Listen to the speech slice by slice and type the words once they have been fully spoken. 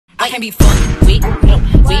I can be fucked with, no,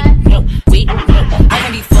 with, no. I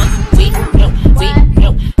can be fucked with, no, with,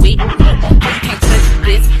 no. You can't touch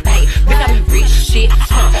this, hey. Bitch, I be rich shit,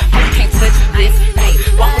 huh? You can't touch this, hey.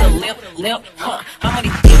 Walk the limp, huh? I'm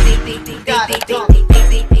gonna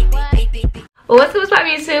What's up,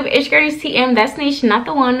 YouTube? It's your girl TM. That's Niche, not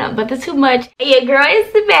the one, but the too much. Yeah, girl is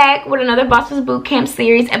back with another Bossmas Bootcamp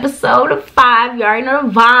series, episode 5. You already know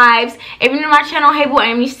the vibes. If you're new to my channel, hey boy,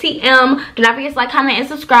 I'm Niche TM. Do not forget to like, comment, and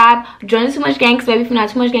subscribe. Join the Too Much Gang, because baby, if you're not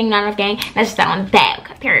too much gang, not enough gang. That's just not on that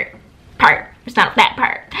part. It's not that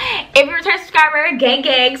part. If you're a return subscriber, gang,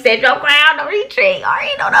 stand your ground, don't retreat.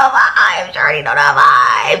 Already know the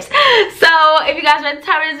vibes. So, if you guys are at the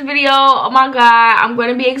time of this video, oh my god, I'm going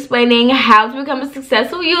to be explaining how to become a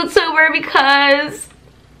successful YouTuber because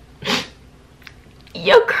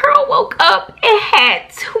your girl woke up and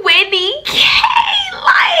had 20K.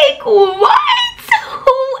 Like, what?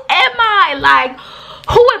 Who am I? Like,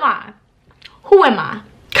 who am I?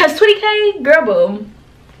 Because 20K, girl, boom.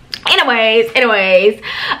 Anyways,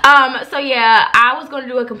 so yeah, I was going to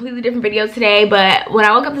do a completely different video today, but when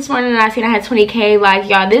I woke up this morning and I seen I had 20K, like,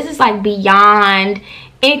 y'all, this is like beyond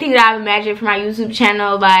anything that I've imagined for my YouTube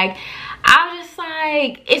channel. Like, I was just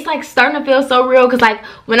like, it's like starting to feel so real, because like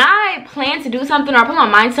when I plan to do something or I put my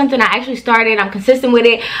mind to something, I actually start it, I'm consistent with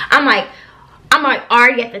it, I'm like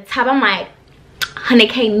already at the top. I'm like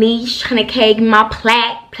 100K niche, 100K my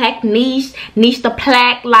plaque niche the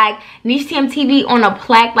plaque, like Niche TMTV on a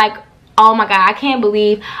plaque. Like, oh my god, I can't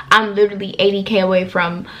believe I'm literally 80K away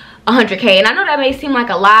from 100K. And I know that may seem like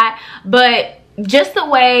a lot, but just the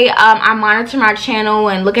way I monitor my channel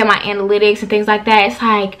and look at my analytics and things like that, it's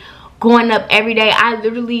like going up every day. I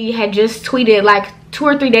literally had just tweeted like 2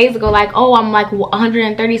 or 3 days ago, like, oh, I'm like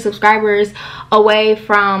 130 subscribers away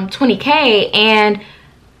from 20K, and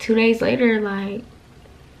 2 days later, like,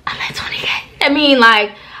 I'm at 20K. I mean,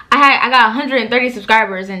 like, I got 130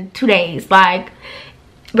 subscribers in 2 days. Like,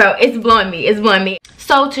 bro, it's blowing me.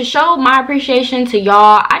 So to show my appreciation to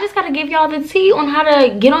y'all, I just gotta give y'all the tea on how to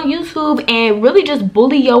get on YouTube and really just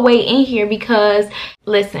bully your way in here, because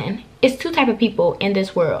listen, it's 2 types of people in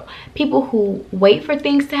this world: people who wait for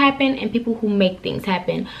things to happen and people who make things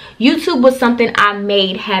happen. YouTube was something I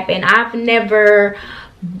made happen. I've never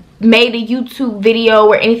made a YouTube video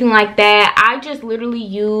or anything like that. I just literally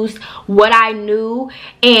used what I knew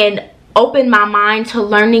and opened my mind to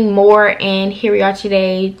learning more, and here we are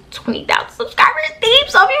today, 20,000 subscribers deep.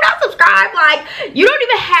 So if you're not subscribed, like, you don't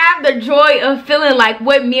even have the joy of feeling like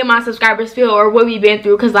what me and my subscribers feel or what we've been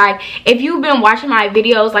through. Because like, if you've been watching my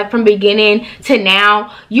videos like from beginning to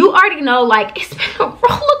now, you already know, like, it's been a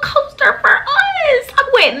roller coaster for us. I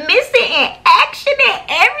went missing in action and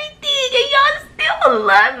everything, and y'all still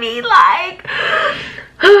love me. Like,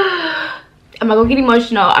 I'm not gonna get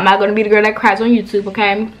emotional. I'm not gonna be the girl that cries on YouTube,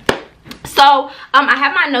 okay? So I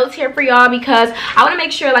have my notes here for y'all because I want to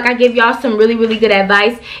make sure like I give y'all some really good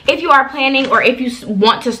advice if you are planning or if you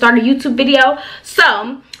want to start a YouTube video.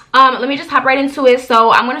 So let me just hop right into it.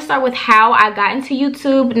 So I'm going to start with how I got into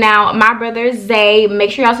YouTube. Now, my brother Zay,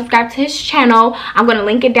 make sure y'all subscribe to his channel. I'm going to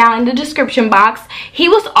link it down in the description box. He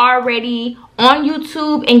was already on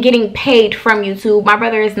YouTube and getting paid from YouTube. My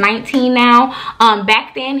brother is 19 now.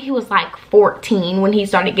 Back then he was like 14 when he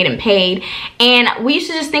started getting paid, and we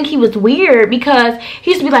used to just think he was weird because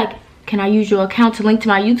he used to be like, can I use your account to link to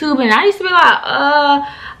my YouTube? And I used to be like, I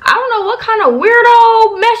don't know what kind of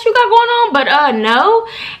weirdo mess you got going on, but no.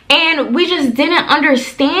 And we just didn't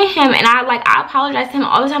understand him, and I apologize to him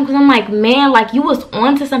all the time because I'm like, man, like, you was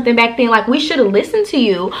onto something back then. Like, we should have listened to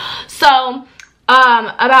you. So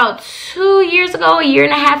about 2 years ago, a year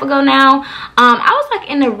and a half ago now, I was like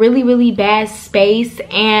in a really bad space,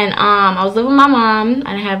 and I was living with my mom.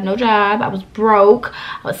 I didn't have no job. I was broke.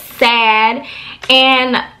 I was sad,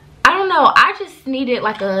 and I don't know, I just needed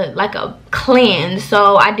like a cleanse.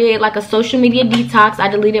 So I did like a social media detox. I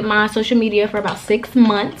deleted my social media for about 6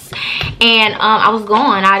 months, and I was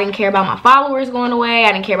gone. I didn't care about my followers going away.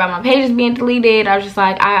 I didn't care about my pages being deleted. I was just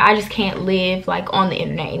like, I just can't live like on the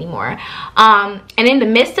internet anymore. And in the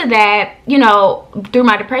midst of that, you know, through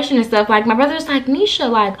my depression and stuff, like, my brother's like, Nisha,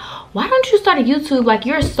 like, why don't you start a YouTube? Like,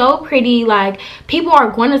 you're so pretty. Like, people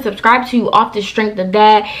are going to subscribe to you off the strength of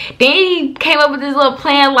that. Then he came up with this little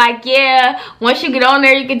plan, like, yeah, once you get on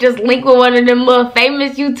there, you can just link with one of them little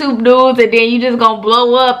famous YouTube dudes, and then you just gonna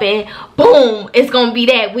blow up, and boom, it's gonna be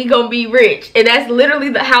that. We gonna be rich. And that's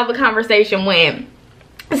literally how the conversation went.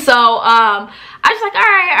 So I was like,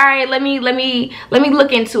 all right, let me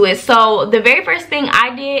look into it. So the very first thing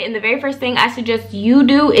I did, and the very first thing I suggest you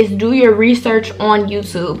do, is do your research on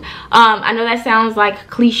YouTube. I know that sounds like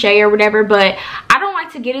cliche or whatever, but I don't like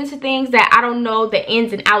not to get into things that I don't know the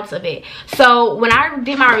ins and outs of it. So when I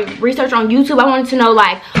did my research on YouTube, I wanted to know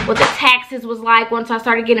like what the taxes was like once I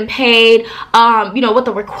started getting paid, you know, what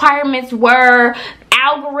the requirements were,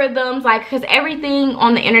 algorithms, like, because everything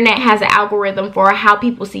on the internet has an algorithm for how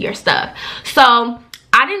people see your stuff. So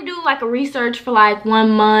I didn't do like a research for like 1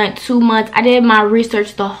 month, 2 months. I did my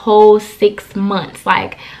research the whole 6 months,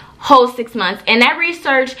 like whole 6 months. And that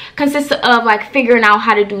research consisted of like figuring out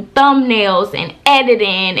how to do thumbnails and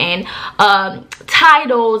editing and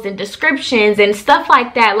titles and descriptions and stuff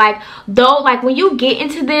like that. Like, though, like when you get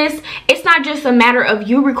into this, it's not just a matter of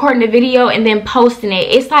you recording a video and then posting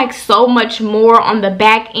it. It's like so much more on the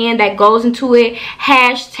back end that goes into it.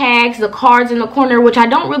 Hashtags, the cards in the corner, which I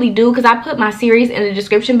don't really do because I put my series in the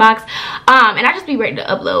description box, and I just be ready to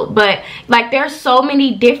upload. But like there's so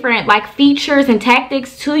many different like features and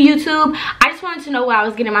tactics to YouTube. I just wanted to know what I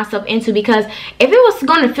was getting myself into, because if it was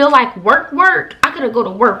going to feel like work, I could have go to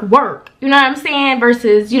work. You know what I'm saying?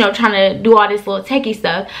 Versus, you know, trying to do all this little techie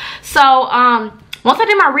stuff. So once I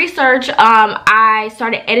did my research, I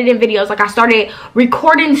started editing videos. Like I started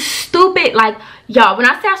recording stupid, like, y'all, when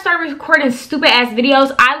I say I started recording stupid ass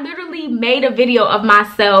videos, I literally made a video of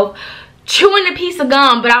myself chewing a piece of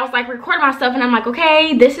gum, but I was like recording myself, and I'm like,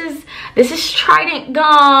 okay, this is Trident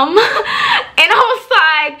gum. And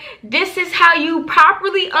I was like, this is how you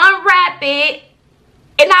properly unwrap it.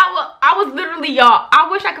 And I was literally, y'all, I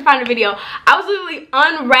wish I could find a video. I was literally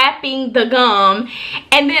unwrapping the gum,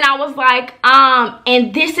 and then I was like,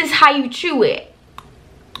 and this is how you chew it.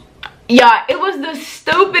 Y'all, it was the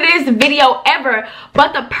stupidest video ever,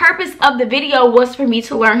 but the purpose of the video was for me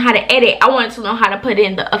to learn how to edit. I wanted to know how to put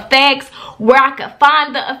in the effects, where I could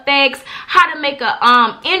find the effects, how to make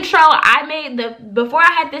a intro. I made before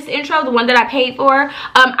I had this intro, the one that I paid for,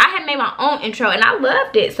 I had made my own intro and I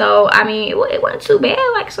loved it. So I mean, it wasn't too bad.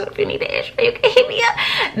 Like, so if you need the intro, you can hit me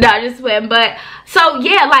up. No, just went. But so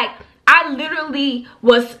yeah, like I literally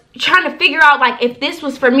was trying to figure out like if this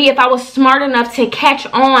was for me, if I was smart enough to catch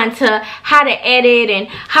on to how to edit and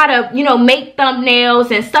how to, you know, make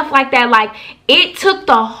thumbnails and stuff like that. Like it took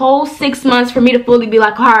the whole 6 months for me to fully be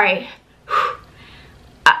like, all right,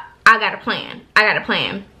 I got a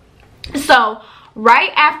plan. So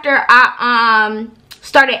right after I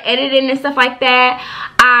started editing and stuff like that,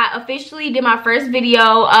 I officially did my first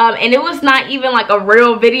video, and it was not even like a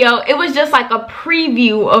real video. It was just like a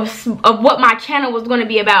preview of what my channel was going to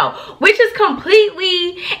be about, which is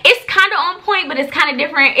completely, it's kind of on point, but it's kind of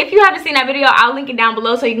different. If you haven't seen that video, I'll link it down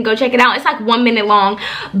below so you can go check it out. It's like 1 minute long,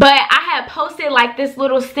 but I had posted like this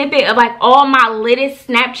little snippet of like all my latest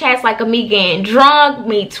Snapchats, like of me getting drunk,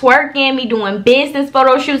 me twerking, me doing business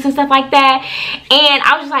photo shoots and stuff like that. And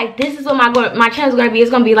I was just like, this is what my channel's going to be.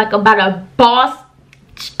 It's going to be like about a boss,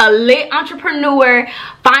 a lit entrepreneur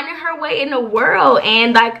finding her way in the world.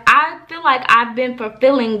 And like I feel like I've been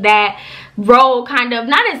fulfilling that role, kind of.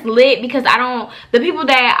 Not as lit, because the people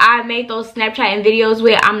that I made those Snapchat and videos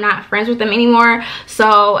with, I'm not friends with them anymore.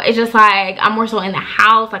 So it's just like I'm more so in the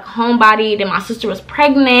house, like homebody. Then my sister was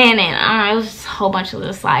pregnant, and it was just a whole bunch of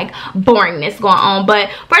this like boringness going on. But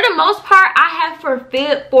for the most part, I have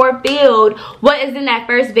fulfilled what is in that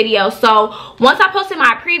first video. So once I posted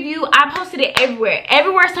my preview, I posted it everywhere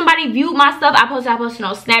somebody viewed my stuff. I posted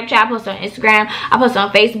on Snapchat, I posted on Instagram, I posted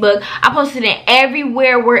on Facebook, I posted it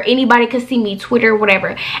everywhere where anybody could see me, Twitter,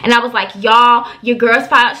 whatever. And I was like, y'all, your girl's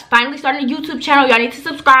finally starting a YouTube channel, y'all need to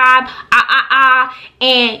subscribe,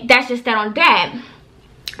 and that's just that on that.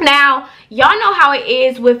 Now, y'all know how it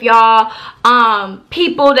is with y'all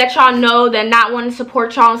people that y'all know that not want to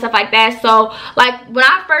support y'all and stuff like that. So like when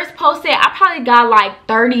I first posted, I probably got like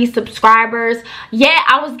 30 subscribers. Yeah,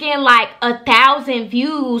 I was getting like 1,000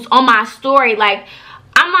 views on my story. Like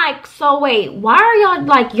I'm like, so wait, why are y'all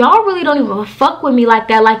like, y'all really don't even fuck with me like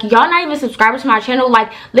that? Like y'all not even subscribers to my channel.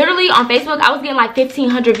 Like literally on Facebook, I was getting like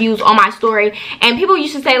 1,500 views on my story, and people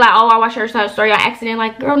used to say like, oh, I watched your story on accident.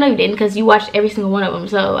 Like, girl, no you didn't, because you watched every single one of them.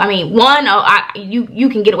 So I mean, you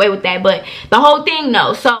can get away with that, but the whole thing,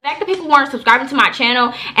 no. So the fact that people weren't subscribing to my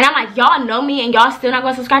channel, and I'm like, y'all know me and y'all still not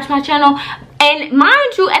gonna subscribe to my channel. And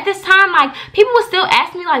mind you, at this time, like people would still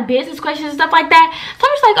ask me like business questions and stuff like that. So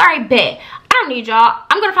I'm just like, all right, bet, I don't need y'all,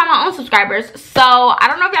 I'm gonna find my own subscribers. So I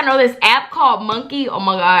don't know if y'all know this app called Monkey. Oh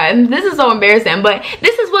my god, this is so embarrassing, but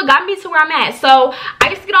this is what got me to where I'm at. So I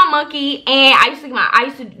used to get on Monkey, and I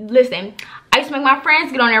used to listen, I used to make my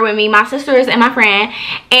friends get on there with me, my sisters and my friend,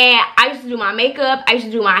 and I used to do my makeup, I used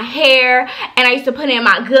to do my hair, and I used to put in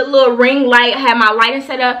my good little ring light, have my lighting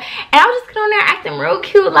set up, and I would just get on there acting real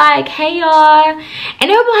cute, like, hey y'all, and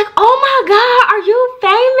they would be like, oh my god, are you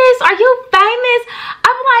famous? Are you famous?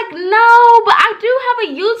 I'm like, no, but I do have a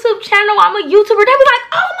YouTube channel, I'm a YouTuber. They'd be like,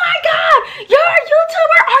 oh my god, you're a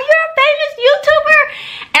YouTuber? Are you a famous YouTuber?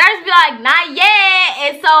 And I just be like, not yet.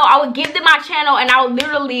 And so I would give them my channel, and I would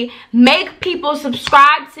literally make people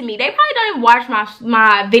subscribe to me. They probably don't even watch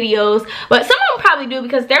my videos, but some of them probably do,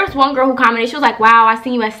 because there was one girl who commented, she was like, wow, I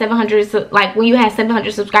seen you at 700, like when you had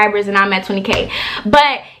 700 subscribers and I'm at 20K.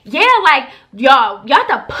 But yeah, like, y'all have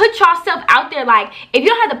to put yourself out there. Like, if you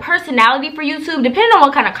don't have the personality for YouTube, depending on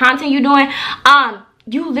what kind of content you're doing,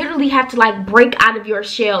 you literally have to like break out of your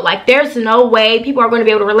shell. Like, there's no way people are going to be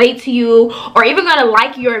able to relate to you or even going to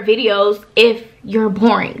like your videos if you're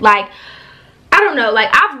boring. Like, I don't know, like,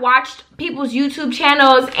 I've watched people's YouTube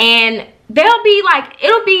channels and they'll be like,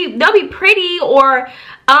 they'll be pretty or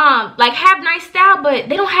like have nice style, but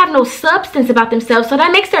they don't have no substance about themselves, so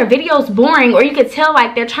that makes their videos boring, or you could tell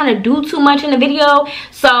like they're trying to do too much in the video.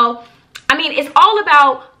 So I mean, it's all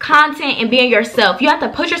about content and being yourself. You have to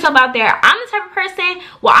put yourself out there. I'm the type of person,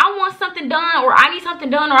 well, I want something done, or I need something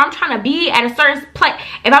done, or I'm trying to be at a certain place.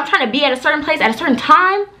 If I'm trying to be at a certain place at a certain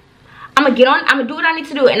time, I'm gonna get on, I'm gonna do what I need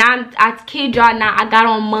to do. And I kid y'all not, I got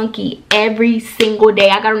on Monkey every single day.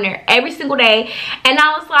 I got on there every single day, and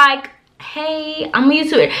I was like, hey, I'm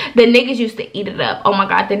used to it. The niggas used to eat it up. Oh my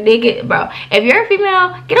god, the nigga, bro, if you're a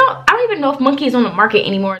female, get on. I don't even know if Monkey is on the market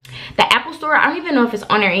anymore. The Apple store, I don't even know if it's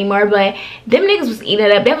on there anymore, but them niggas was eating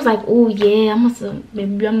it up. They was like, oh yeah,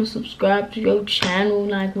 maybe I'm gonna subscribe to your channel.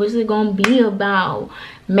 Like, what's it gonna be about?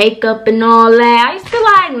 Makeup and all that. I used to be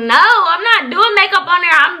like, no, I'm not doing makeup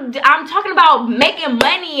on there. I'm talking about making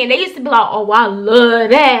money. And they used to be like, oh, I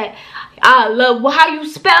love that. I love how you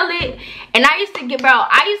spell it. And I used to get, bro,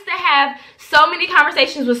 I used to have so many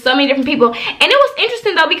conversations with so many different people. And it was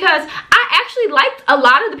interesting though, because I actually liked a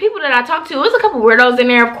lot of the people that I talked to. It was a couple weirdos in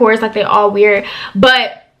there, of course, like they all weird,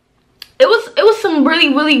 but it was some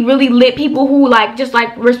really lit people who like just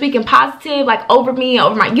like were speaking positive like over me,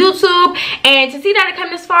 over my YouTube. And to see that it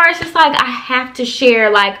come this far, it's just like I have to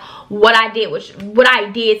share like what I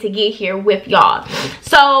did to get here with y'all.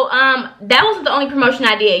 So that wasn't the only promotion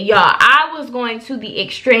I did, y'all. I was going to the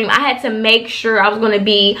extreme. I had to make sure I was going to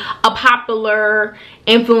be a popular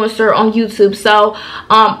influencer on YouTube. So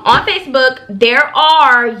on Facebook there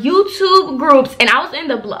are YouTube groups, and I was in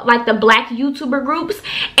the black YouTuber groups,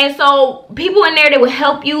 and so people in there, they would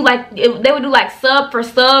help you, like they would do like sub for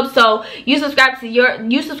sub. So you subscribe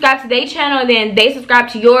to their channel, and then they subscribe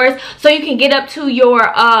to yours, so you can get up to your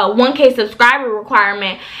 1K subscriber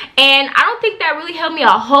requirement. And I don't think that really helped me a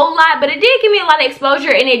whole lot, but it did give me a lot of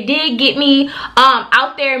exposure, and it did get me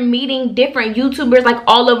out there meeting different YouTubers like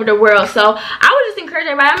all over the world. So I would just encourage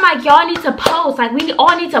everybody, I'm like, y'all need to post. Like, we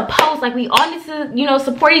all need to post. Like, we all need to, you know,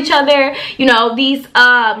 support each other. You know, these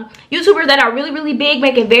YouTubers that are really big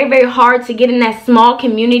make it very hard to get in that small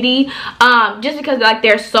community, just because like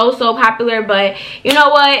they're so popular. But you know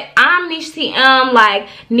what, I'm Niche TM, like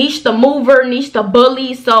Niche the mover, Niche the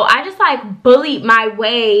bully. So I just like bullied my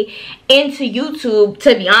way into YouTube,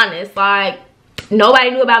 to be honest. Like,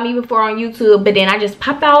 nobody knew about me before on YouTube, but then I just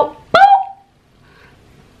pop out,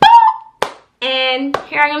 and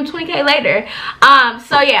here I am 20K later.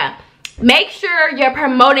 So yeah, make sure you're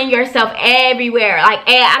promoting yourself everywhere. Like,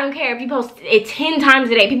 I don't care if you post it 10 times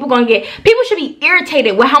a day. People should be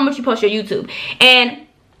irritated with how much you post your YouTube. And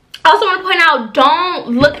I also want to point out, don't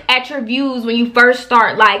look at your views when you first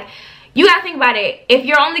start. Like, you gotta think about it. If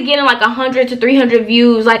you're only getting like 100 to 300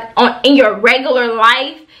 views like in your regular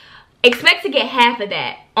life, expect to get half of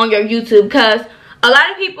that on your YouTube, because a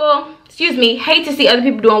lot of people, excuse me, hate to see other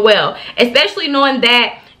people doing well, especially knowing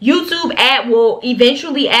that YouTube ad will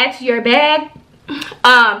eventually add to your bag.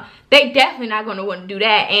 They definitely not going to want to do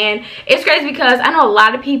that. And it's crazy because I know a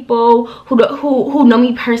lot of people who know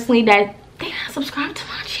me personally that they not subscribe to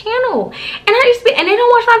my channel, and and they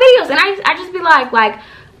don't watch my videos, and I just be like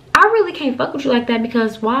I really can't fuck with you like that,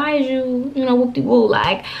 because why is you know, whoop-de-woo.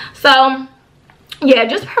 Like, so yeah,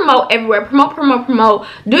 just promote everywhere. Promote.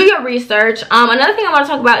 Do your research. Another thing I want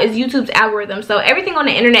to talk about is YouTube's algorithm. So everything on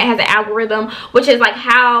the internet has an algorithm, which is like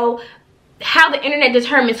how the internet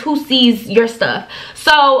determines who sees your stuff.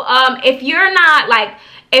 So if you're not like,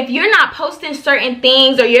 if you're not posting certain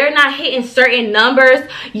things or you're not hitting certain numbers,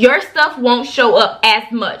 your stuff won't show up as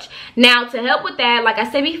much. Now, to help with that, like I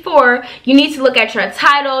said before, you need to look at your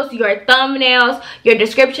titles, your thumbnails, your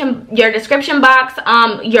description box,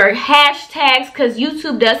 your hashtags, because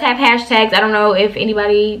YouTube does have hashtags. I don't know if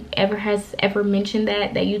anybody has ever mentioned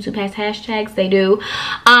that YouTube has hashtags. They do.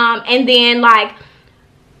 And then like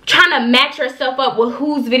trying to match yourself up with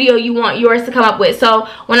whose video you want yours to come up with. So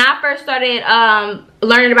when I first started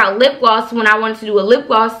learning about lip gloss, when I wanted to do a lip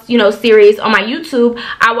gloss, you know, series on my YouTube,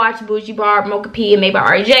 I watched Bougie Barb, Mocha P, and Made by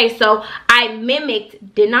RJ. So I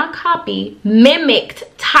mimicked, did not copy, mimicked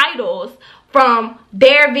titles from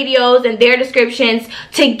their videos and their descriptions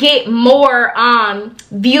to get more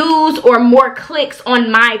views or more clicks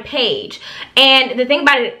on my page. And the thing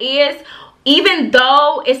about it is, even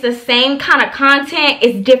though it's the same kind of content,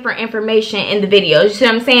 it's different information in the videos. You see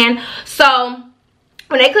what I'm saying? So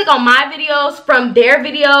when they click on my videos from their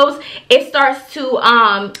videos, it starts to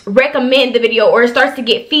recommend the video, or it starts to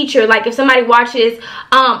get featured. Like if somebody watches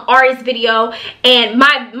Ari's video, and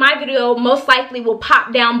my video most likely will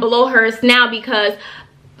pop down below hers now, because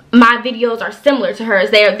my videos are similar to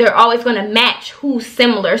hers. They're always going to match who's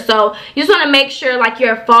similar. So you just want to make sure like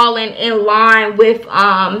you're falling in line with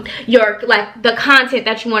your, like, the content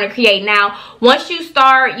that you want to create. Now once you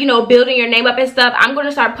start, you know, building your name up and stuff, I'm going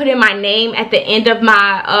to start putting my name at the end of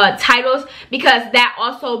my titles, because that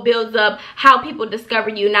also builds up how people discover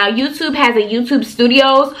you. Now YouTube has a YouTube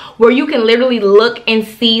Studios where you can literally look and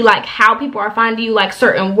see like how people are finding you, like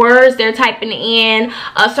certain words they're typing in,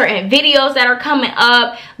 certain videos that are coming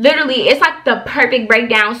up. Literally, it's like the perfect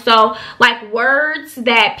breakdown. So like words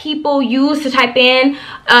that people use to type in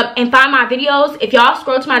and find my videos, if y'all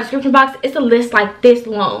scroll to my description box, it's a list like this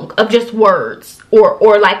long of just words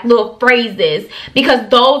or like little phrases, because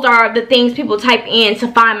those are the things people type in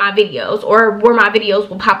to find my videos, or where my videos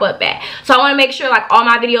will pop up at. So I want to make sure like all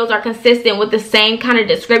my videos are consistent with the same kind of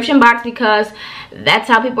description box, because that's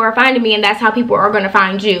how people are finding me, and that's how people are going to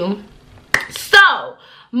find you. So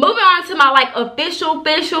moving on to my like official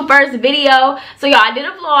first video. So y'all, I did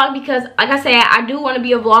a vlog because, like I said, I do want to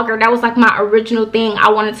be a vlogger. That was like my original thing. I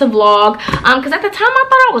wanted to vlog because at the time I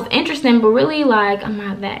thought I was interesting, but really like I'm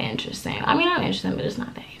not that interesting. I mean, I'm interesting, but it's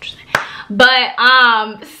not that interesting. But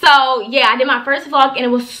so yeah, I did my first vlog and it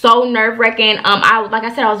was so nerve-wracking. Like I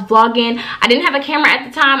said, I was vlogging. I didn't have a camera at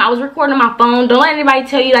the time. I was recording on my phone. Don't let anybody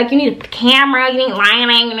tell you like you need a camera, you need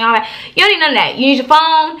lighting and all that. You don't need none of that. You need your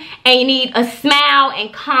phone and you need a smile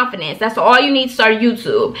and confidence. That's all you need to start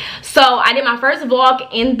YouTube. So I did my first vlog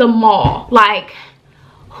in the mall. Like,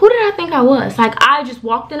 who did I think I was? Like, I just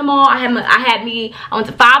walked in the mall. I went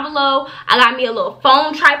to Five Below. I got me a little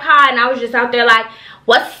phone tripod and I was just out there like,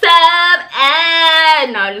 what's up?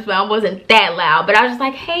 And no, I wasn't that loud, but I was just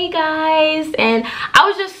like, hey guys. And I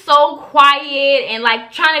was just so quiet and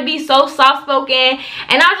like trying to be so soft-spoken. And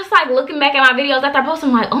I was just like looking back at my videos after I posted,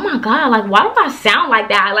 I'm like, oh my god, like why do I sound like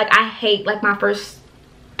that? Like I hate like my first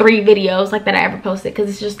 3 videos like that I ever posted, because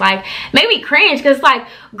it's just like made me cringe, because it's like,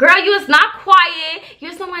 girl, you was not quiet, you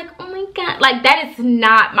was not like, oh my god, like that is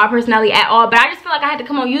not my personality at all. But I just feel like I had to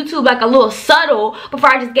come on YouTube like a little subtle before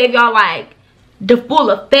I just gave y'all like the full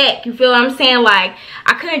effect. You feel what I'm saying? Like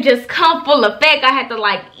I couldn't just come full effect. I had to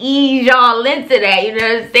like ease y'all into that, you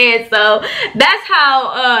know what I'm saying? So that's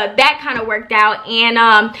how that kind of worked out.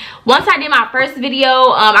 And once I did my first video,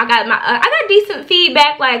 I got decent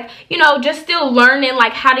feedback, like, you know, just still learning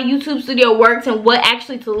like how the YouTube Studio works and what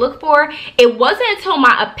actually to look for. It wasn't until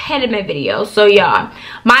my impediment video. So y'all,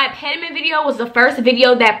 my impediment video was the first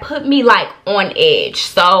video that put me like on edge.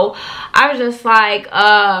 So I was just like,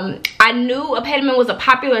 I knew impediment was a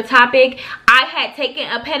popular topic. I had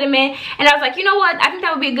taken impediment and I was like, you know what, I think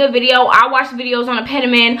that would be a good video. I watched videos on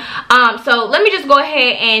impediment, so let me just go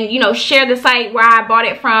ahead and, you know, share the site where I bought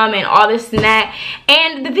it from and all this and that.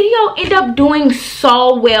 And the video ended up doing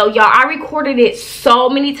so well, y'all. I recorded it so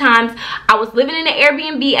many times. I was living in an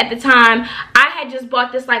Airbnb at the time. I had just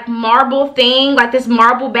bought this like marble thing, like this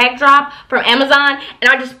marble backdrop from Amazon, and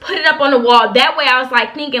I just put it up on the wall. That way I was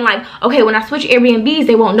like thinking like, okay, when I switch Airbnbs,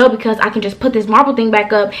 they won't know, because I can just put this marble thing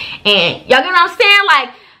back up. And y'all get what I'm saying? Like,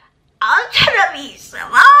 I was trying to be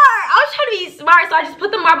smart. So I just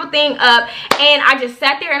put the marble thing up and I just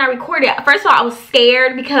sat there and I recorded. First of all, I was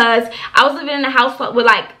scared because I was living in a house with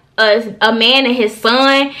like a man and his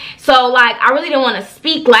son, so like I really didn't want to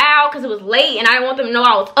speak loud because it was late and I didn't want them to know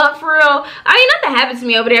I was up for real. I mean, nothing happened to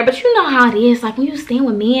me over there, but you know how it is, like when you staying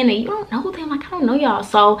with men and you don't know them. Like, I don't know y'all.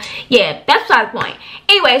 So yeah, that's beside the point.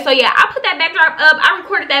 Anyway, so yeah, I put that backdrop up, I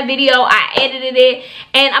recorded that video, I edited it,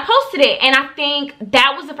 and I posted it. And I think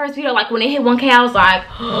that was the first video, like when it hit 1K, I was like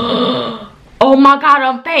oh my god,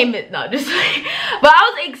 I'm famous. No, just but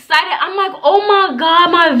I was excited. I'm like, oh my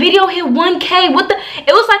god, my video hit 1K. What the,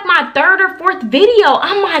 it was like my 3rd or 4th video.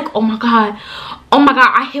 I'm like, oh my god,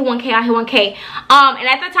 I hit 1K, I hit 1K. And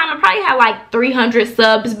at that time I probably had like 300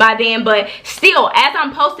 subs by then, but still, as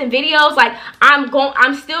I'm posting videos, like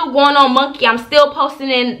I'm still going on Monkey, I'm still posting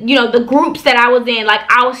in, you know, the groups that I was in. Like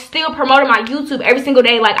I was still promoting my YouTube every single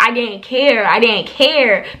day. Like I didn't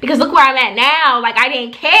care, because look where I'm at now. Like I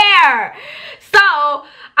didn't care. So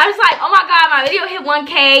I was like, oh my god, my video hit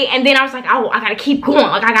 1K, and then I was like, oh, I gotta keep going,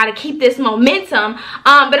 like I gotta keep this momentum.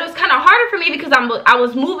 But it was kind of harder for me because I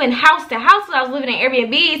was moving house to house, so I was living in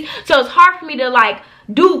Airbnbs, so it's hard for me to like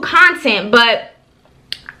do content. But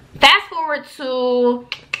fast forward to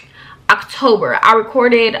October, I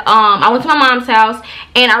recorded, I went to my mom's house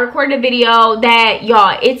and I recorded a video that,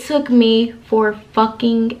 y'all, it took me for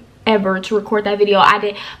fucking ever to record that video.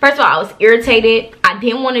 First of all, I was irritated. I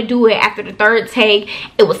didn't want to do it after the 3rd take.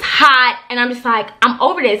 It was hot, and I'm just like, I'm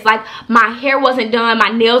over this. Like my hair wasn't done, my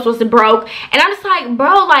nails wasn't broke, and I'm just like,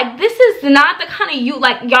 bro, like this is not the kind of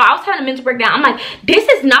like, y'all, I was having a mental breakdown. I'm like, this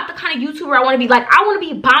is not the kind of YouTuber I want to be. Like I want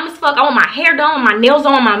to be bomb as fuck. I want my hair done, my nails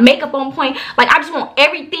on, my makeup on point. Like I just want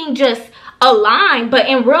everything just aligned. But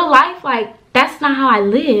in real life, like that's not how I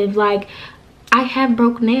live. Like I have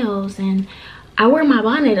broke nails and I wear my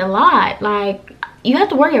bonnet a lot. Like you have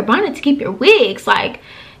to wear your bonnet to keep your wigs like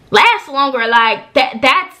last longer. Like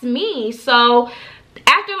that's me. So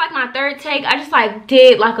after like my 3rd take, I just like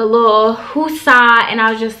did like a little whoosah, and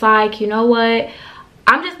I was just like, you know what,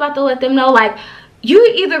 I'm just about to let them know, like,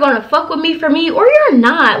 you either gonna fuck with me for me or you're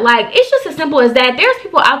not. Like it's just as simple as that. There's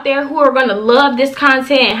people out there who are gonna love this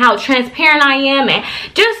content and how transparent I am, and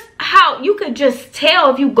just how you could just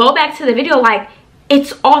tell if you go back to the video, like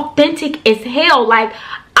it's authentic as hell. Like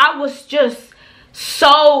I was just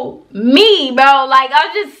so me, bro. Like I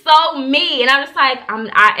was just so me, and I'm just like,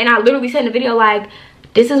 I literally said in the video, like,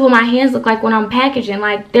 this is what my hands look like when I'm packaging.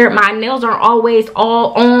 Like my nails aren't always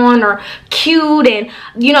all on or cute, and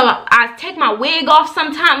you know, I take my wig off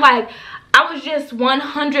sometimes. Like I was just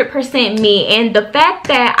 100% me. And the fact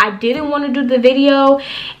that I didn't want to do the video,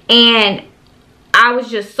 and I was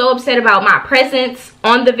just so upset about my presence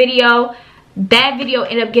on the video, that video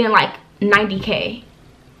ended up getting like 90K.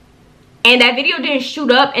 And that video didn't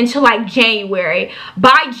shoot up until like January.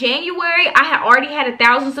 By January, I had already had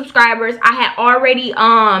 1,000 subscribers. I had already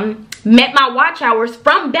met my watch hours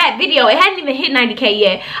from that video. It hadn't even hit 90K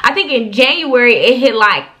yet. I think in January it hit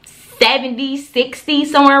like 70, 60,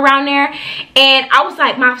 somewhere around there. And I was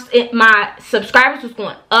like, my subscribers was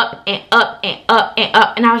going up and up and up and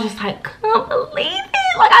up, and I was just like, couldn't believe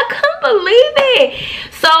it. Like I couldn't believe it.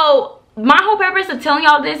 So my whole purpose of telling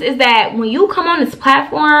y'all this is that when you come on this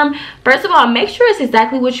platform, first of all, make sure it's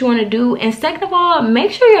exactly what you want to do, and second of all,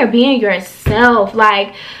 make sure you're being yourself.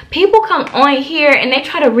 Like people come on here and they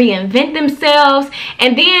try to reinvent themselves,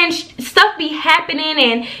 and then stuff be happening,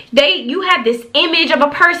 and you have this image of a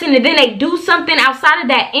person, and then they do something outside of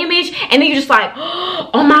that image, and then you're just like,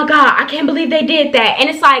 oh my god, I can't believe they did that. And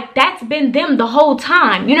it's like, that's been them the whole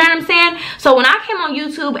time. You know what I'm saying? So when I came on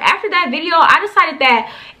YouTube after that video, I decided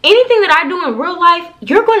that anything that I do in real life,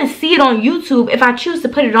 you're going to see it on YouTube if I choose to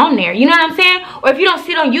put it on there. You know what I'm saying? Or if you don't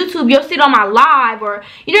see it on YouTube, you'll see it on my live, or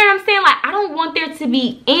you know what I'm saying? Like I don't want there to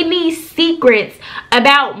be any secrets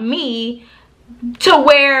about me to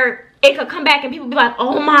where it could come back and people be like,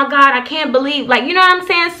 oh my god, I can't believe, like, you know what I'm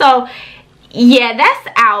saying? So yeah, that's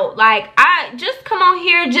out. Like I just come on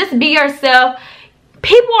here, just be yourself.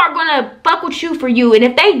 People are gonna fuck with you for you, and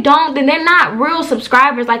if they don't, then they're not real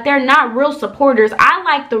subscribers. Like they're not real supporters. I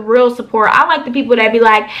like the real support. I like the people that be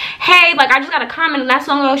like, hey, like I just got a comment not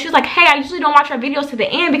so long ago. She was like, hey, I usually don't watch our videos to the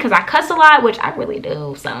end because I cuss a lot, which I really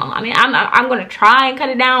do. So I mean, I'm gonna try and cut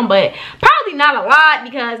it down, but probably not a lot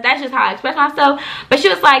because that's just how I express myself. But she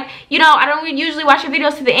was like, you know, I don't usually watch your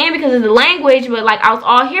videos to the end because of the language, but like I was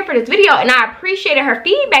all here for this video, and I appreciated her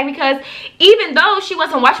feedback, because even though she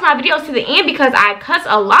wasn't watching my videos to the end because I cuss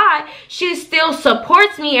a lot, she still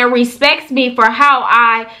supports me and respects me for how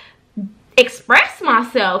I express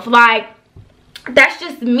myself. Like that's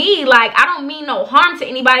just me. Like I don't mean no harm to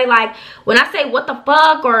anybody. Like when I say what the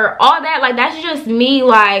fuck or all that, like that's just me,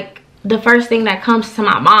 like the first thing that comes to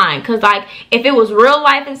my mind. Because like if it was real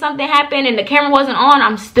life and something happened and the camera wasn't on,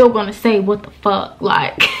 I'm still gonna say what the fuck.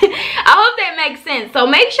 Like I hope that makes sense. So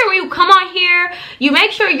make sure when you come on here, you make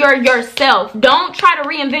sure you're yourself. Don't try to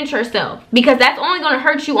reinvent yourself, because that's only gonna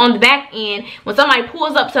hurt you on the back end when somebody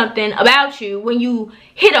pulls up something about you when you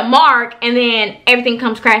hit a mark and then everything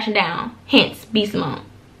comes crashing down. Hence B Simone.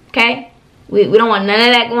 Okay, we don't want none of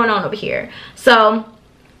that going on over here. So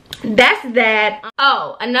that's that.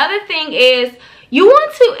 Oh, another thing is you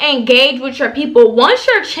want to engage with your people. Once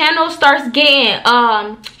your channel starts getting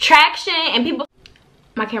traction and people,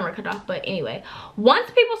 my camera cut off, but anyway,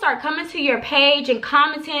 once people start coming to your page and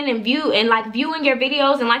commenting and viewing your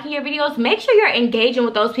videos and liking your videos, make sure you're engaging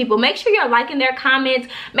with those people. Make sure you're liking their comments.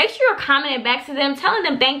 Make sure you're commenting back to them, telling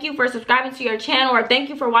them thank you for subscribing to your channel or thank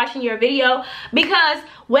you for watching your video, because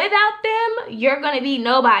without them you're gonna be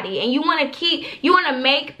nobody. And you want to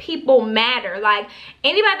make people matter. Like,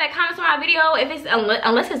 anybody that comments on my video, if it's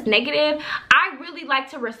unless it's negative, I really like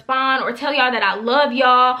to respond or tell y'all that I love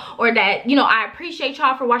y'all, or that, you know, I appreciate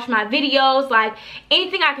y'all for watching my videos. Like,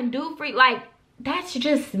 anything I can do for you, like, that's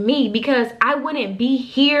just me, because I wouldn't be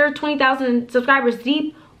here 20,000 subscribers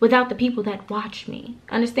deep without the people that watch me.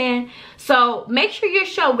 Understand? So make sure you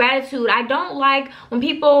show gratitude. I don't like when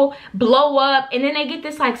people blow up and then they get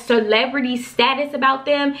this like celebrity status about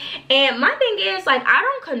them. And my thing is, like, I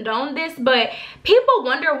don't condone this, but people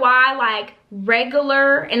wonder why, like,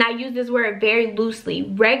 regular, and I use this word very loosely,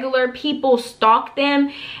 regular people stalk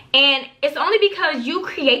them. And it's only because you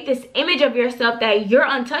create this image of yourself that you're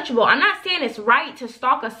untouchable. I'm not saying it's right to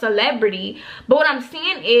stalk a celebrity, but what I'm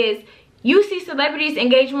saying is, you see celebrities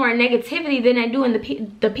engage more in negativity than they do in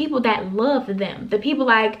the people that love them. The people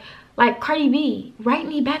like Cardi B, write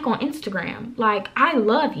me back on Instagram. Like, I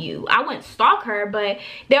love you. I wouldn't stalk her, but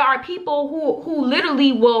there are people who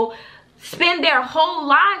literally will spend their whole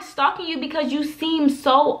lives stalking you because you seem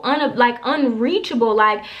so unreachable.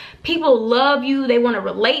 Like, people love you, they want to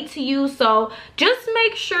relate to you. So just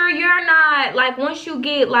make sure you're not, like, once you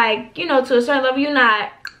get, like, you know, to a certain level, you're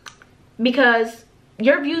not, because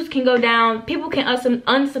your views can go down, people can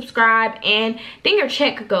unsubscribe, and then your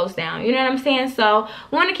check goes down. You know what I'm saying? So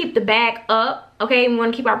we want to keep the bag up, okay? We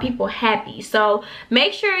want to keep our people happy. So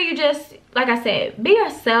make sure you just, like I said, be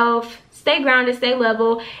yourself, stay grounded, stay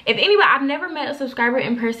level. If anybody, I've never met a subscriber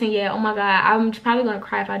in person yet. Oh my god, I'm probably gonna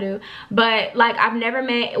cry if I do. But like, I've never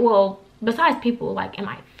met, well, besides people like in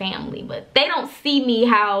my family, but they don't see me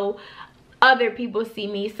how other people see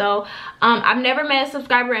me. So I've never met a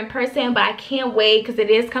subscriber in person, but I can't wait because it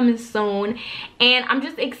is coming soon. And I'm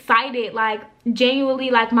just excited, like, genuinely,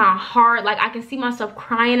 like, my heart, like, I can see myself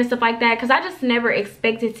crying and stuff like that, because I just never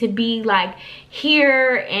expected to be like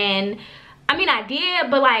here. And I mean, I did,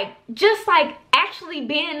 but like, just like actually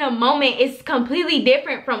being in a moment is completely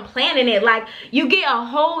different from planning it. Like, you get a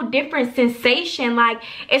whole different sensation. Like,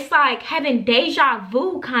 it's like having deja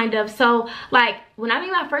vu kind of. So like, when I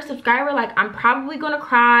meet my first subscriber, like, I'm probably gonna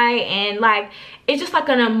cry, and like, it's just like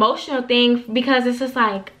an emotional thing, because it's just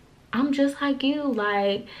like, I'm just like you,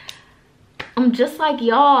 like, I'm just like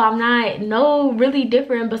y'all. I'm not really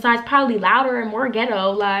different, besides probably louder and more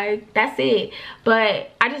ghetto. Like, that's it.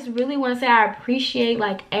 But I just really want to say I appreciate,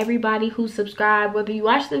 like, everybody who subscribed, whether you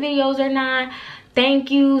watch the videos or not.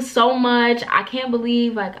 Thank you so much. I can't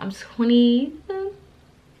believe, like, I'm 20,000.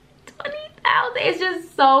 It's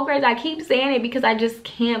just so crazy. I keep saying it because I just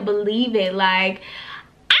can't believe it. Like,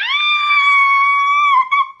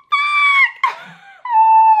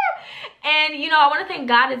 and you know, I want to thank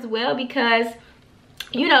God as well, because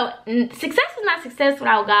you know, success is not success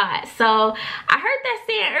without God. So I heard that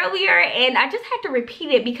saying earlier, and I just had to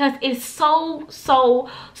repeat it because it's so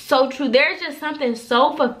true. There's just something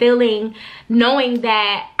so fulfilling knowing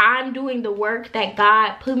that I'm doing the work that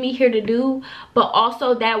God put me here to do, but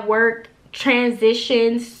also that work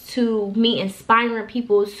transitions to me inspiring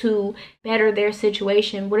people to better their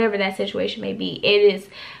situation, whatever that situation may be. It is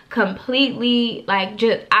completely, like,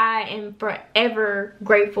 just, I am forever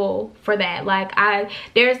grateful for that. Like,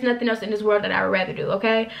 there's nothing else in this world that I would rather do,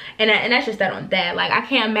 okay? And that's just that on that. Like, I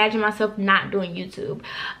can't imagine myself not doing YouTube.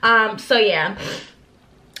 So yeah,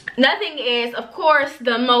 nothing is, of course,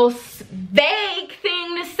 the most vague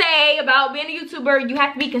thing to say about being a YouTuber. You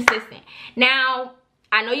have to be consistent. Now,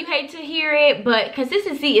 I know you hate to hear it, but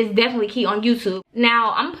consistency is definitely key on YouTube.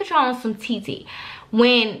 Now, I'm gonna put y'all on some TT.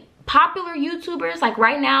 When popular YouTubers, like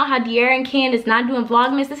right now, how De'Ara and Ken is not doing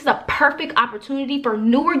Vlogmas, this is a perfect opportunity for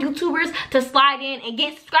newer YouTubers to slide in and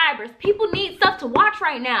get subscribers. People need stuff to watch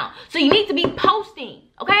right now, so you need to be posting,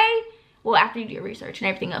 okay? Well, after you do your research and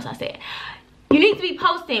everything else I said. You need to be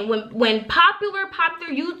posting. When popular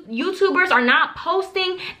YouTubers are not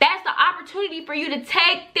posting, that's the opportunity for you to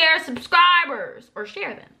take their subscribers or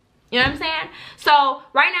share them. You know what I'm saying? So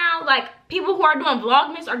right now, like, people who are doing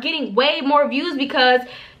Vlogmas are getting way more views because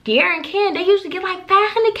De'Ara and Ken, they usually get like 500K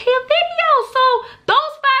a video. So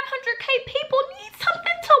those 500K people need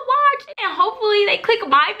something to watch, and hopefully they click pick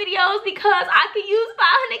my videos because I could use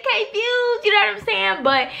 500K views, you know what I'm saying?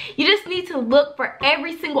 But you just need to look for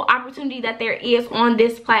every single opportunity that there is on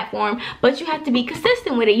this platform, but you have to be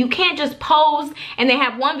consistent with it. You can't just post and then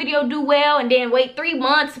have one video do well and then wait 3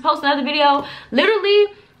 months to post another video. Literally,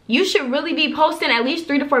 you should really be posting at least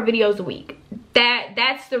 3 to 4 videos a week.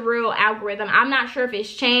 That's the real algorithm. I'm not sure if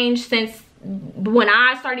it's changed since when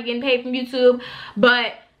I started getting paid from YouTube,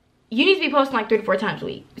 but you need to be posting like 3 to 4 times a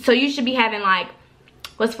week. So you should be having like,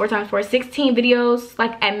 what's 4 times 4? 16 videos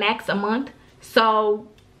like at max a month. So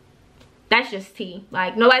that's just tea.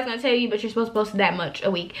 Like, nobody's gonna tell you, but you're supposed to post that much a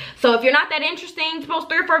week. So if you're not that interesting to post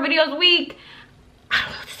 3 or 4 videos a week, I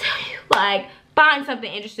don't know what to tell you. Like, find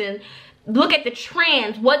something interesting. Look at the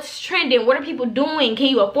trends. What's trending? What are people doing? Can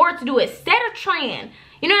you afford to do it? Set a trend.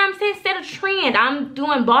 You know what I'm saying? Set a trend. I'm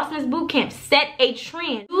doing Bossmas Bootcamp. Set a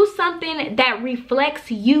trend. Do something that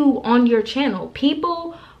reflects you on your channel.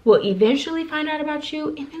 People will eventually find out about you,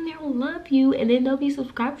 and then they'll love you, and then they'll be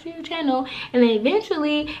subscribed to your channel, and then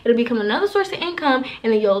eventually it'll become another source of income,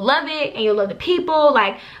 and then you'll love it, and you'll love the people.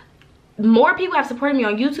 Like, more people have supported me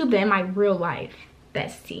on YouTube than in my real life.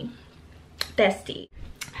 That's tea. That's tea.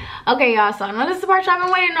 Okay, y'all, so I know this is the part y'all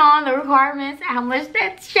been waiting on, the requirements, how much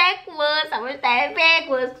that check was, how much that bag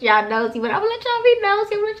was. Y'all nosy, but I'm gonna let y'all be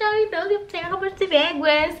nosy. I'm gonna let y'all be nosy. I'm telling how much the bag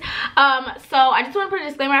was. So I just want to put a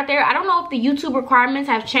disclaimer out there. I don't know if the YouTube requirements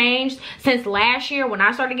have changed since last year when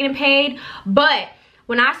I started getting paid, but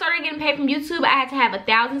when I started getting paid from YouTube, I had to have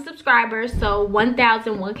 1,000 subscribers, so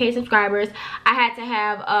 1K subscribers. I had to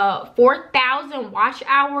have 4,000 watch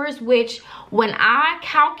hours, which when I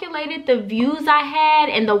calculated the views I had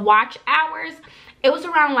and the watch hours, it was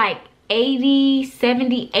around like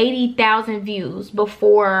 80,000 views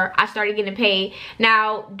before I started getting paid.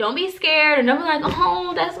 Now, don't be scared and don't be like,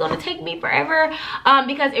 oh, that's gonna take me forever,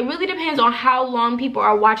 because it really depends on how long people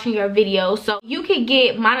are watching your videos. So you could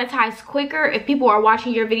get monetized quicker if people are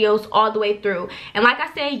watching your videos all the way through. And like I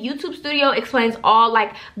said, YouTube Studio explains all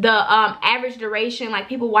like the average duration, like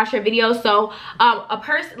people watch your videos. So a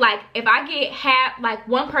person, like if I get like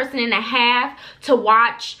 1.5 persons to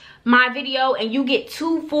watch my video and you get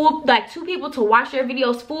 2 people to watch your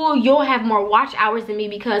videos full, you'll have more watch hours than me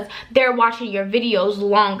because they're watching your videos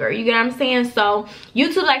longer. You get what I'm saying? So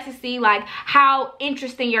YouTube likes to see like how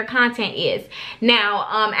interesting your content is. Now,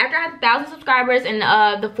 after I had 1,000 subscribers and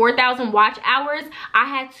the 4,000 watch hours, I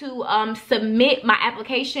had to submit my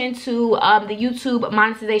application to the YouTube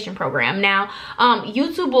monetization program. Now,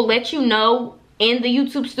 YouTube will let you know in the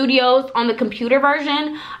YouTube Studios on the computer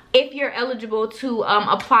version if you're eligible to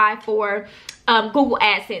apply for Google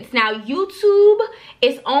AdSense. Now, YouTube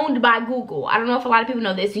is owned by Google. I don't know if a lot of people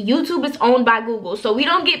know this. YouTube is owned by Google. So we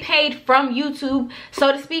don't get paid from YouTube,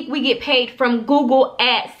 so to speak. We get paid from Google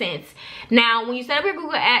AdSense. Now, when you set up your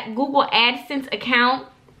Google AdSense account,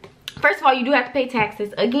 first of all, you do have to pay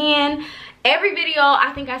taxes. Again, every video,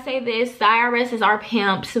 I think I say this, the IRS is our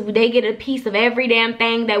pimp, so they get a piece of every damn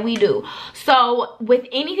thing that we do. So with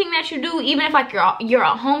anything that you do, even if like you're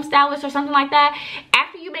a home stylist or something like that,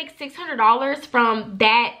 after you make $600 from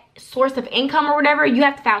that source of income or whatever, you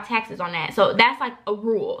have to file taxes on that. So that's like a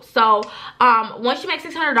rule. So once you make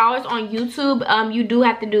 $600 on YouTube, you do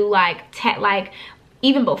have to do like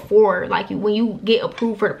even before, like when you get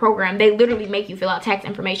approved for the program, they literally make you fill out tax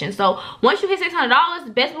information. So once you hit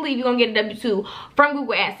 $600, best believe you're gonna get a W-2 from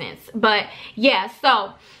Google AdSense. But yeah,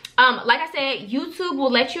 so like I said, YouTube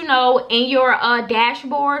will let you know in your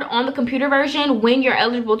dashboard on the computer version when you're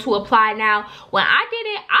eligible to apply. Now, when I did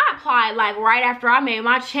it, I applied like right after I made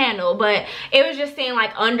my channel, but it was just saying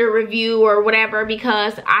like under review or whatever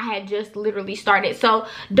because I had just literally started. So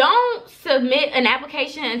don't submit an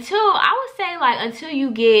application until, I would say like until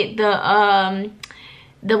you get the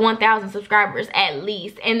 1,000 subscribers at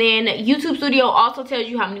least. And then YouTube Studio also tells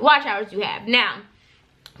you how many watch hours you have. Now,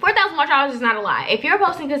 4,000 watch hours is not a lot. If you're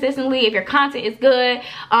posting consistently, if your content is good,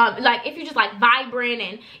 like if you're just like vibrant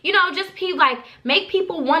and, you know, just make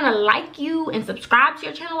people want to like you and subscribe to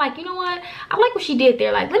your channel. Like, you know what, I like what she did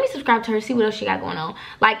there. Like, let me subscribe to her, see what else she got going on.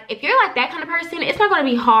 Like, if you're like that kind of person, it's not going to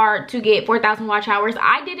be hard to get 4,000 watch hours.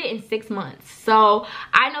 I did it in 6 months. So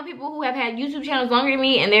I know people who have had YouTube channels longer than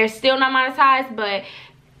me and they're still not monetized, but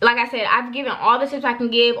like I said, I've given all the tips I can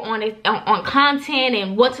give on it, on content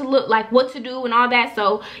and what to look like, what to do and all that.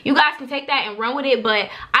 So you guys can take that and run with it. But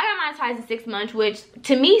I got monetized in 6 months, which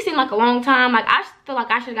to me seemed like a long time. Like, I feel like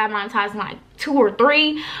I should have got monetized in like 2 or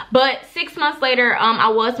 3, but 6 months later I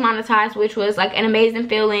was monetized, which was like an amazing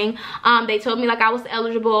feeling. They told me like I was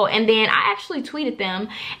eligible, and then I actually tweeted them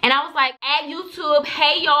and I was like, at YouTube,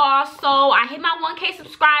 hey y'all, so I hit my 1K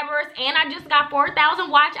subscribers and I just got 4,000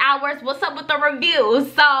 watch hours. What's up with the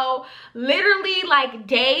reviews? So literally like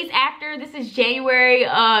days after, this is January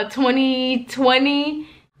 2020,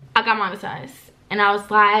 I got monetized, and I was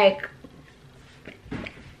like,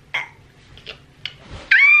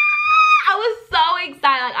 I was so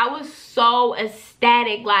excited. Like, I was so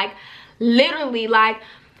ecstatic. Like, literally, like,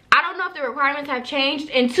 I don't know if the requirements have changed,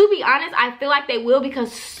 and to be honest, I feel like they will,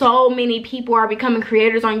 because so many people are becoming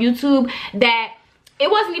creators on YouTube that it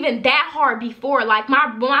wasn't even that hard before. Like, when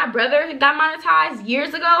my brother got monetized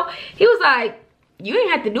years ago, he was like, you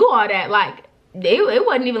didn't have to do all that. Like, it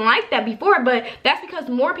wasn't even like that before. But that's because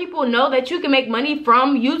more people know that you can make money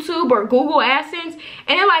from YouTube or Google AdSense, and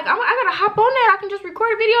they're like, I gotta hop on that. I can just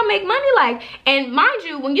record a video and make money. Like, and mind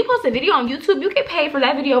you, when you post a video on YouTube, you get paid for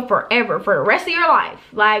that video forever, for the rest of your life.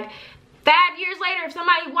 Like, 5 years later, if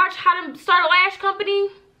somebody watch how to start a lash company,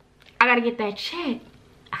 I gotta get that check.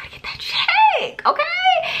 I gotta get that check, okay?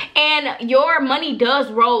 And your money does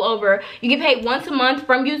roll over. You get paid once a month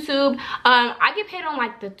from YouTube. I get paid on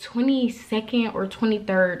like the 22nd or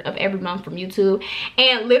 23rd of every month from YouTube,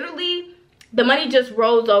 and literally the money just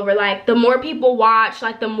rolls over. Like, the more people watch,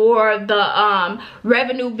 like, the more the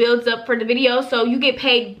revenue builds up for the video. So you get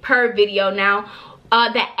paid per video now.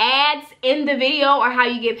 The ads in the video are how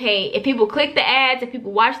you get paid. If people click the ads, if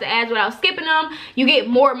people watch the ads without skipping them, you get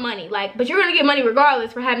more money. Like, but you're gonna get money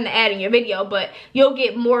regardless for having the ad in your video, but you'll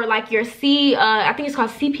get more. Like, your I think it's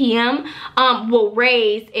called CPM, will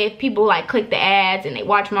raise if people like click the ads and they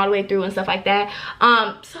watch them all the way through and stuff like that.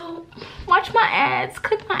 So watch my ads,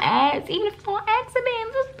 click my ads, even if it's on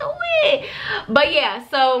accident, just do it. But yeah,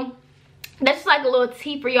 so that's just like a little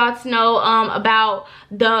tea for y'all to know about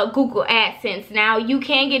the Google AdSense. Now, you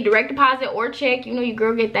can get direct deposit or check. You know your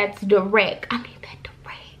girl get that direct. I need that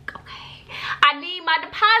direct, okay? I need my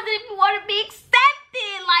deposit if you want to be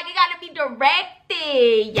accepted. Like, it got to be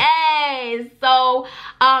directed. Yes. So,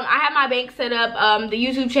 I have my bank set up. The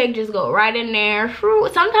YouTube check just go right in there.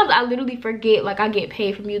 Sometimes I literally forget, like, I get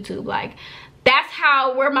paid from YouTube. Like, that's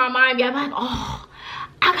where my mind be. I'm like, oh,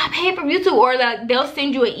 I got paid from YouTube. Or like, they'll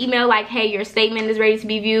send you an email like, hey, your statement is ready to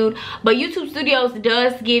be viewed. But YouTube Studios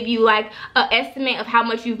does give you like an estimate of how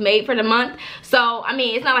much you've made for the month. So I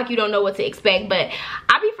mean, it's not like you don't know what to expect, but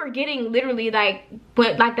I be forgetting literally like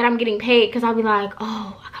that I'm getting paid, because I'll be like,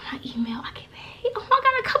 oh, I got my email, I get paid. Oh, I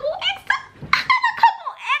got a couple extra.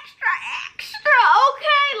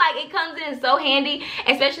 Okay, like, it comes in so handy,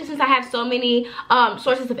 especially since I have so many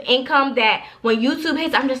sources of income, that when YouTube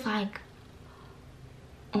hits, I'm just like,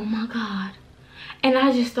 oh my God. And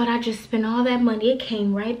I just thought I'd just spend all that money. It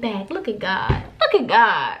came right back. Look at God. Look at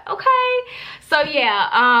God. Okay. So yeah,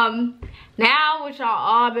 now what y'all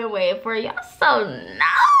all been waiting for. Y'all so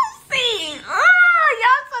nosy.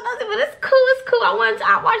 Y'all so nosy, but it's cool. It's cool. I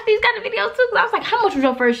watch these kind of videos too, because I was like, how much was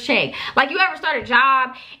your first check? Like, you ever start a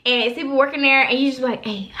job and it's people working there and you just be like,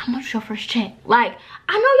 hey, how much was your first check? Like,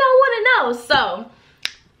 I know y'all want to know. So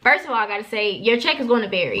first of all, I gotta say, your check is going to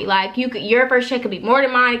vary. Like, your first check could be more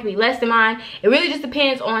than mine, it could be less than mine. It really just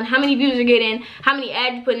depends on how many views you're getting, how many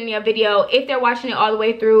ads you put in your video, if they're watching it all the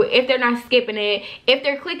way through, if they're not skipping it, if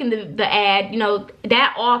they're clicking the ad, you know,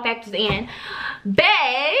 that all factors in. But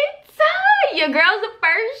your girl's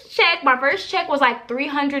first check, my first check was like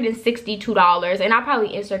 $362, and I'll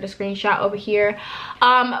probably insert a screenshot over here.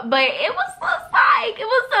 But it was just like, it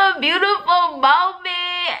was a beautiful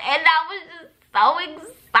moment, and I was just so excited.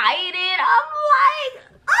 I'm like,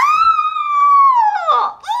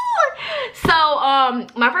 oh. So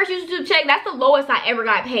my first YouTube check, that's the lowest I ever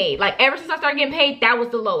got paid. Like, ever since I started getting paid, that was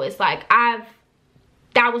the lowest. Like,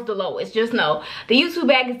 that was the lowest. Just know the YouTube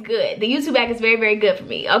bag is good. The YouTube bag is very, very good for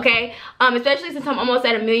me, okay? Especially since I'm almost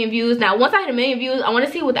at 1 million views. Now, once I hit 1 million views, I want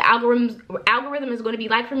to see what the algorithm is going to be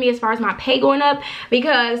like for me as far as my pay going up,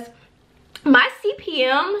 because my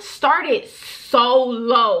CPM started so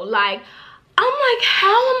low. Like, I'm like, how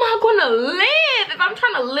am I gonna live if I'm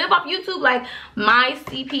trying to live off YouTube? Like, my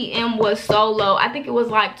CPM was so low. I think it was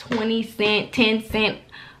like 20 cents, 10 cents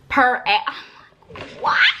per ad. I'm like,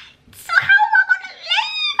 what? So how am I gonna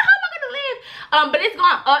live? How am I gonna live? but it's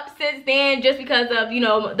gone up since then just because of, you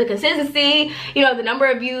know, the consistency, you know, the number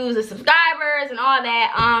of views, the subscribers, and all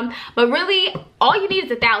that. But really, all you need is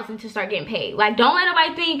 1,000 to start getting paid. Like, don't let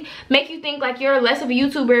nobody make you think like you're less of a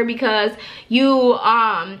YouTuber because you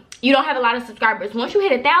don't have a lot of subscribers. Once you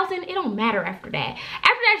hit 1,000, it don't matter after that. After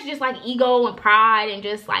that, it's just like ego and pride and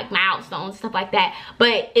just like milestones, stuff like that.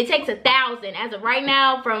 But it takes 1,000. As of right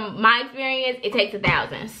now, from my experience, it takes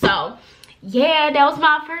 1,000. So yeah, that was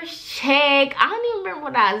my first check. I don't even remember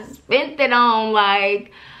what I spent it on.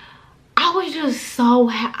 Like, I was just so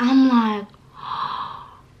happy. I'm like,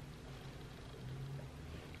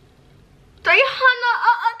 300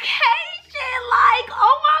 occasion, like,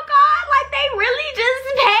 oh my god, like they really just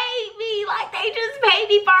paid me, like they just paid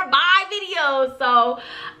me for my videos. So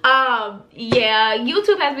yeah,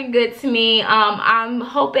 YouTube has been good to me. I'm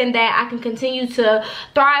hoping that I can continue to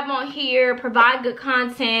thrive on here, provide good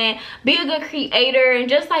content, be a good creator, and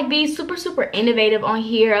just like be super innovative on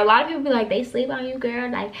here. A lot of people be like, they sleep on you, girl.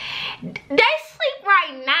 Like, they sleep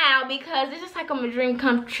right now because it's just like I'm a dream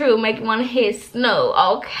come true, make you want to hit snow,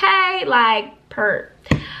 okay? Like,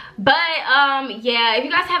 but yeah, if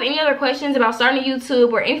you guys have any other questions about starting a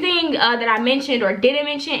YouTube or anything that I mentioned or didn't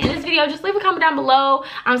mention in this video, just leave a comment down below.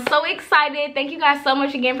 I'm so excited. Thank you guys so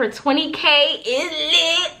much again for 20K. It's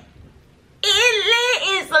lit.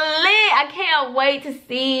 It's lit. I can't wait to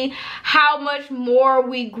see how much more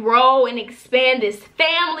we grow and expand this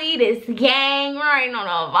family, this gang, right on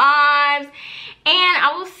the vibes. And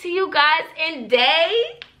I will see you guys in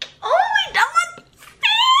day. Oh, we done with